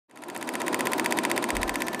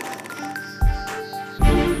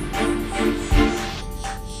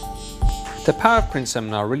The Power of Print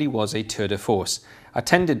seminar really was a tour de force,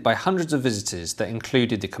 attended by hundreds of visitors that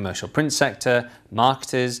included the commercial print sector,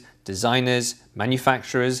 marketers, designers,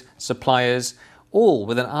 manufacturers, suppliers, all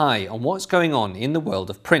with an eye on what's going on in the world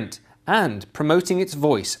of print and promoting its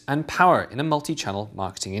voice and power in a multi-channel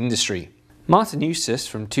marketing industry. Martin Eustace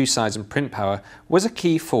from Two Sides and Print Power was a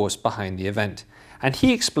key force behind the event, and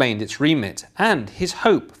he explained its remit and his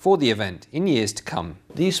hope for the event in years to come.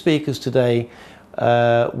 These speakers today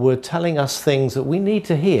were telling us things that we need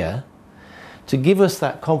to hear to give us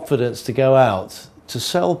that confidence to go out to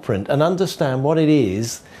sell print and understand what it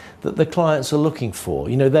is that the clients are looking for.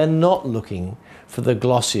 You know, they're not looking for the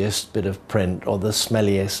glossiest bit of print or the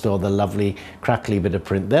smelliest or the lovely crackly bit of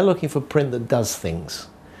print. They're looking for print that does things.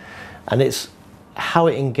 And it's how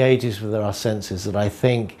it engages with our senses that I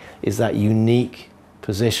think is that unique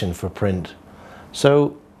position for print.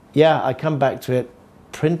 So yeah, I come back to it.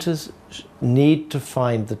 Printers need to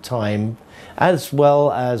find the time, as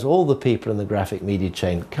well as all the people in the graphic media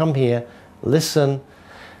chain. Come here, listen,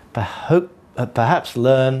 perhaps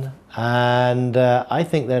learn, and I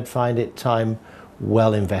think they'd find it time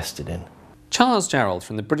well invested in. Charles Gerald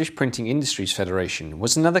from the British Printing Industries Federation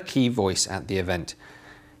was another key voice at the event,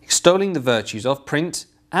 extolling the virtues of print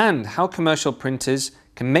and how commercial printers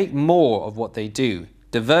can make more of what they do,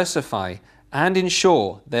 diversify and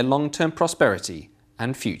ensure their long-term prosperity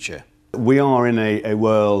and future. We are in a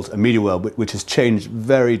world, a media world, which has changed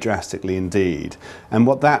very drastically indeed. And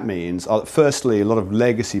what that means, firstly, a lot of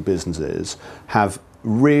legacy businesses have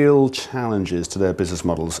real challenges to their business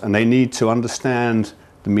models, and they need to understand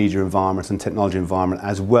the media environment and technology environment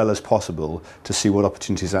as well as possible to see what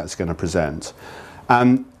opportunities that's going to present.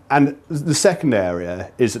 And the second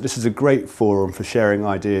area is that this is a great forum for sharing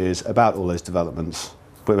ideas about all those developments,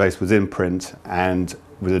 both within print and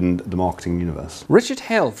within the marketing universe. Richard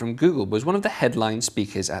Hale from Google was one of the headline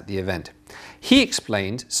speakers at the event. He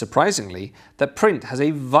explained, surprisingly, that print has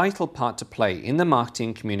a vital part to play in the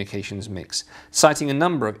marketing communications mix, citing a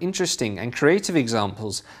number of interesting and creative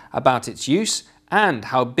examples about its use and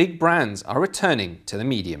how big brands are returning to the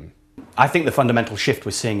medium. I think the fundamental shift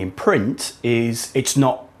we're seeing in print is it's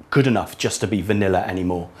not good enough just to be vanilla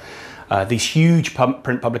anymore. These huge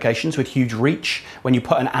print publications with huge reach, when you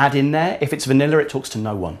put an ad in there, if it's vanilla, it talks to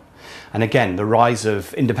no one. And again, the rise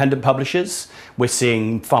of independent publishers, we're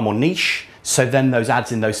seeing far more niche, so then those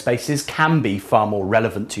ads in those spaces can be far more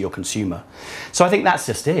relevant to your consumer. So I think that's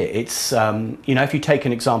just it. It's, you know, if you take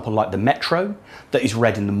an example like the Metro, that is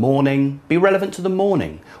read in the morning, be relevant to the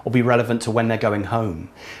morning, or be relevant to when they're going home.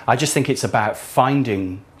 I just think it's about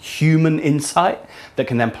finding human insight that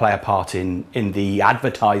can then play a part in the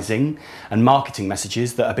advertising and marketing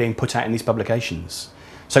messages that are being put out in these publications.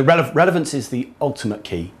 So relevance is the ultimate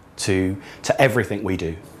key to everything we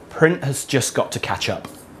do. Print has just got to catch up.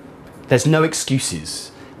 There's no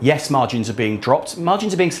excuses. Yes, margins are being dropped,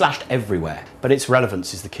 margins are being slashed everywhere, but its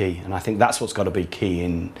relevance is the key, and I think that's what's got to be key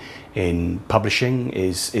in publishing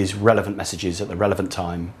is relevant messages at the relevant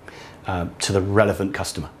time to the relevant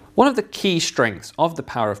customer. One of the key strengths of the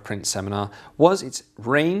Power of Print seminar was its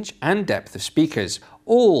range and depth of speakers,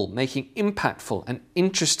 all making impactful and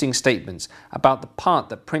interesting statements about the part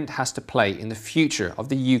that print has to play in the future of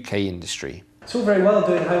the UK industry. It's all very well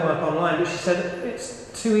doing homework online, but she said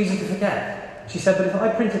it's too easy to forget. She said, but if I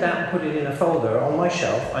print it out and put it in a folder on my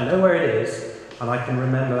shelf, I know where it is, and I can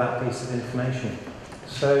remember that piece of information.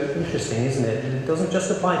 So interesting, isn't it? It doesn't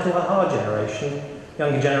just apply to our generation,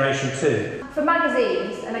 younger generation too. For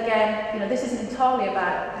magazines, and again, you know, this isn't entirely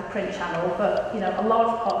about the print channel, but you know, a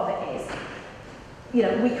large part of it is, you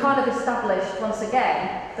know, we kind of established once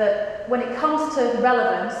again that when it comes to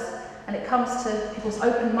relevance and it comes to people's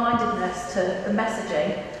open-mindedness to the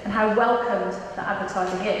messaging and how welcomed that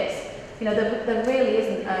advertising is, you know, there really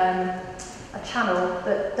isn't a channel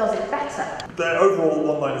that does it better. Their overall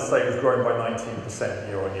online estate was growing by 19%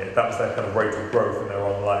 year on year. That was their kind of rate of growth in their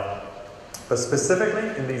online. But specifically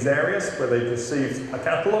in these areas where they received a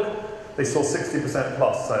catalogue, they saw 60%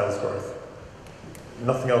 plus sales growth.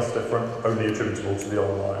 Nothing else different, only attributable to the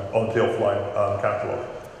offline catalogue.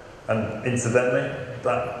 And incidentally,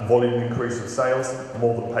 that volume increase of sales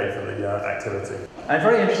more than paid for the activity. And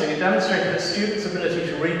very interesting, it demonstrated that students' ability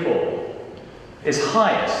to recall is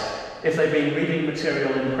highest if they've been reading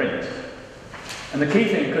material in print. And the key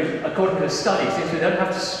thing, according to the study, is we don't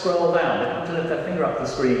have to scroll down, they don't have to lift their finger up the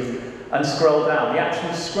screen and scroll down. The actual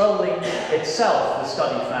scrolling itself, the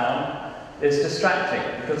study found, is distracting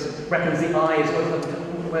because it reckons the eye is always looking to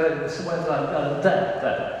where's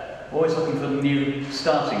there, always looking for the new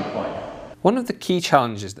starting point. One of the key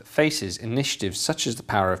challenges that faces initiatives such as the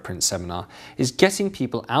Power of Print seminar is getting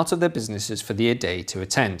people out of their businesses for the day to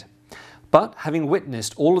attend. But having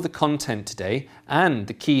witnessed all of the content today and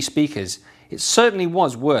the key speakers, it certainly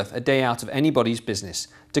was worth a day out of anybody's business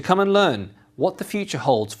to come and learn what the future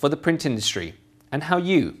holds for the print industry and how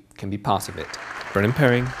you can be part of it. Brennan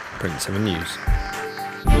Perring, Print 7 News.